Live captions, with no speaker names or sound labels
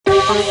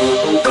Okay,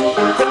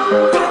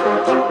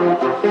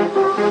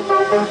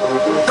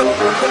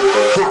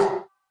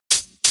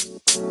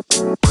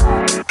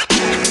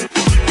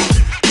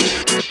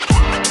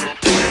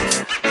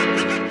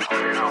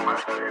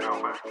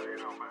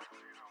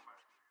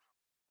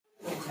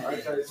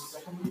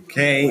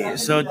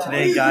 so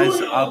today,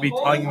 guys, I'll be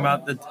talking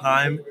about the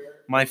time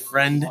my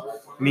friend,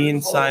 me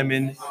and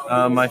Simon,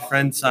 my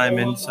friend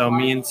Simon, so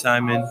me and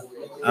Simon,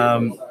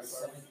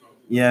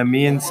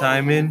 me and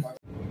Simon.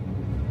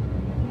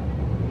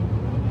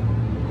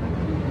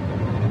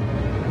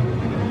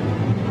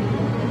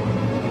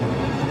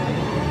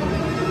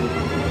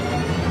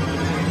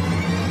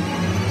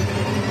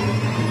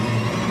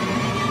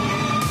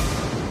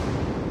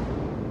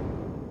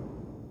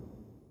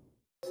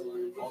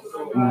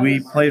 We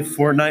played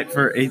Fortnite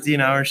for 18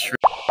 hours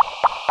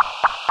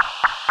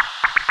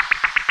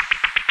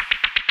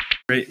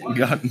straight and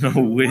got no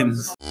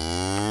wins.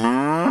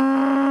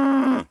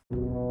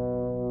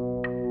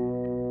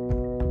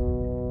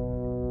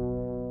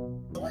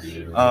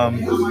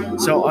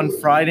 So on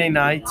Friday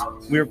night,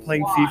 we were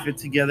playing FIFA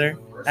together,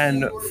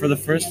 and for the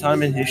first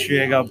time in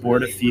history, I got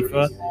bored of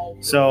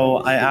FIFA. So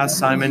I asked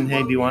Simon,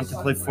 hey, do you want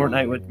to play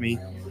Fortnite with me?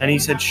 And he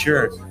said,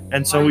 sure.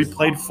 And so we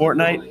played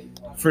Fortnite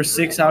for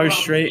 6 hours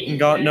straight and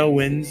got no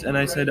wins. And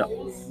I said,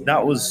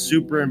 that was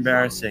super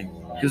embarrassing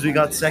because we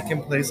got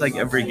second place like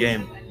every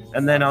game.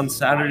 And then on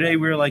Saturday,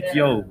 we were like,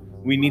 yo,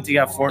 we need to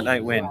get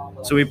Fortnite win.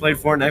 So we played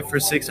Fortnite for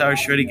 6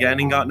 hours straight again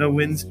and got no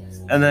wins.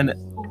 And then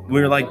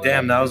we were like,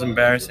 damn, that was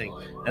embarrassing.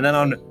 And then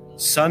on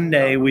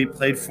Sunday, we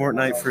played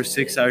Fortnite for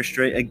 6 hours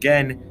straight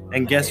again.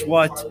 And guess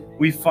what?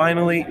 We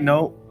finally,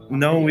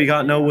 we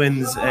got no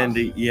wins. And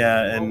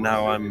and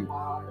now I'm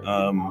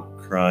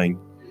crying.